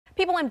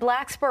People in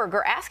Blacksburg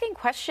are asking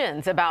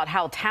questions about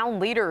how town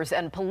leaders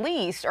and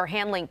police are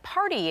handling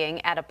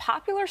partying at a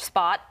popular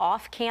spot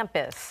off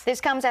campus.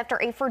 This comes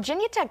after a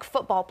Virginia Tech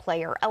football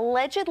player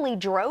allegedly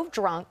drove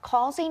drunk,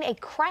 causing a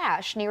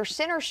crash near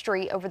Center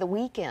Street over the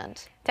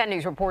weekend. 10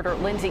 News reporter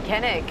Lindsay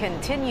Kennett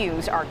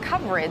continues our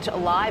coverage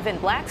live in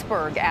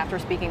Blacksburg after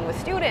speaking with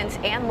students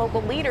and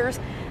local leaders.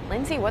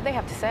 Lindsay, what they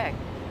have to say?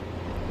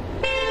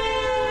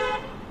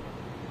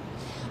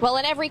 Well,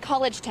 in every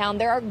college town,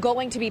 there are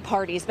going to be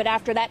parties. But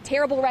after that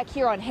terrible wreck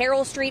here on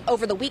Harold Street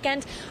over the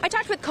weekend, I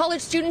talked with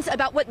college students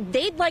about what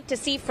they'd like to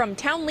see from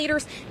town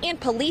leaders and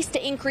police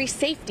to increase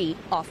safety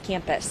off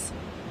campus.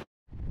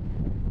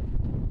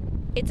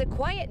 It's a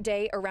quiet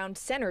day around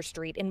Center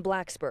Street in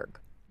Blacksburg.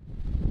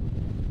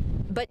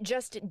 But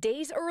just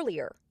days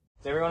earlier,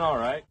 is everyone all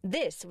right?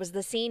 This was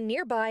the scene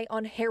nearby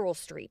on Harold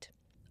Street.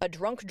 A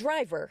drunk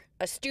driver,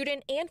 a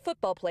student and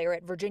football player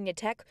at Virginia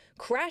Tech,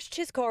 crashed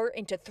his car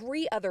into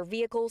 3 other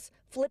vehicles,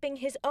 flipping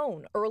his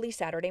own early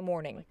Saturday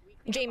morning.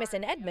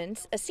 Jamison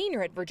Edmonds, a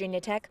senior at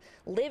Virginia Tech,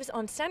 lives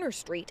on Center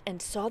Street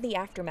and saw the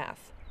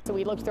aftermath. So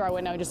we looked through our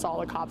window and just saw all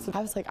the cops. I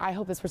was like, I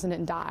hope this person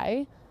didn't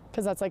die,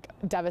 because that's like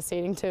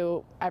devastating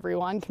to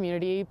everyone,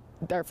 community,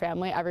 their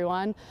family,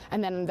 everyone,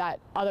 and then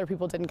that other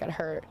people didn't get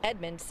hurt.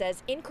 Edmonds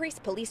says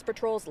increased police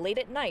patrols late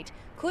at night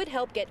could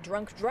help get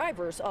drunk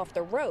drivers off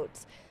the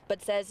roads,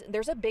 but says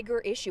there's a bigger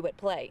issue at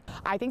play.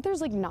 I think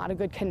there's like not a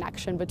good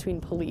connection between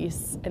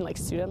police and like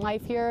student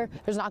life here.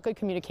 There's not good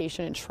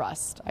communication and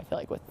trust, I feel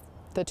like, with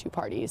the two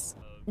parties.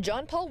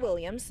 John Paul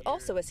Williams,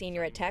 also a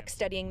senior at Tech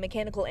studying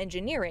mechanical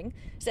engineering,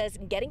 says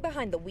getting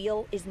behind the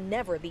wheel is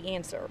never the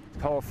answer.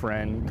 Call a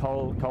friend,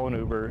 call an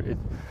Uber.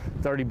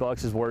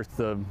 $30 is worth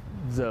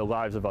the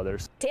lives of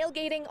others.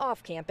 Tailgating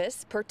off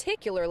campus,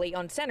 particularly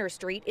on Center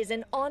Street, is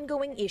an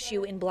ongoing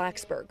issue in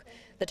Blacksburg.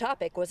 The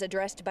topic was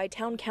addressed by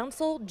town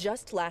council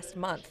just last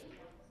month.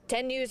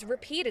 10 News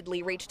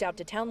repeatedly reached out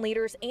to town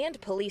leaders and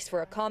police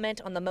for a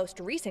comment on the most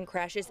recent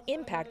crash's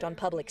impact on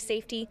public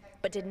safety,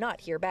 but did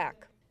not hear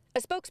back. A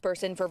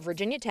spokesperson for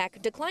Virginia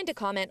Tech declined to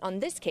comment on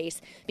this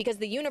case because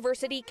the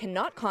university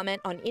cannot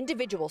comment on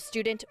individual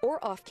student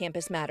or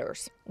off-campus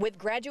matters. With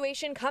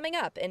graduation coming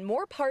up and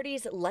more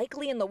parties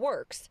likely in the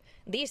works,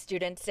 these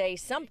students say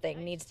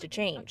something needs to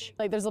change.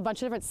 Like, there's a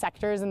bunch of different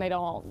sectors and they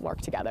don't all work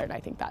together, and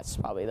I think that's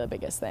probably the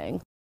biggest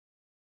thing.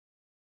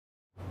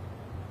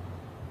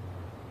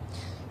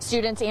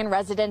 Students and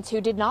residents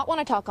who did not want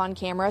to talk on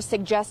camera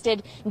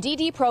suggested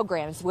DD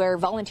programs where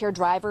volunteer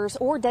drivers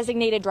or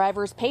designated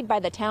drivers paid by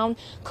the town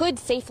could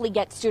safely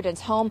get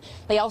students home.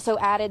 They also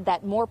added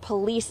that more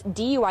police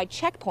DUI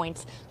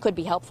checkpoints could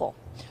be helpful.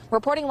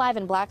 Reporting live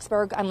in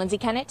Blacksburg, I'm Lindsay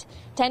Kennett,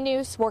 10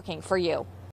 News, working for you.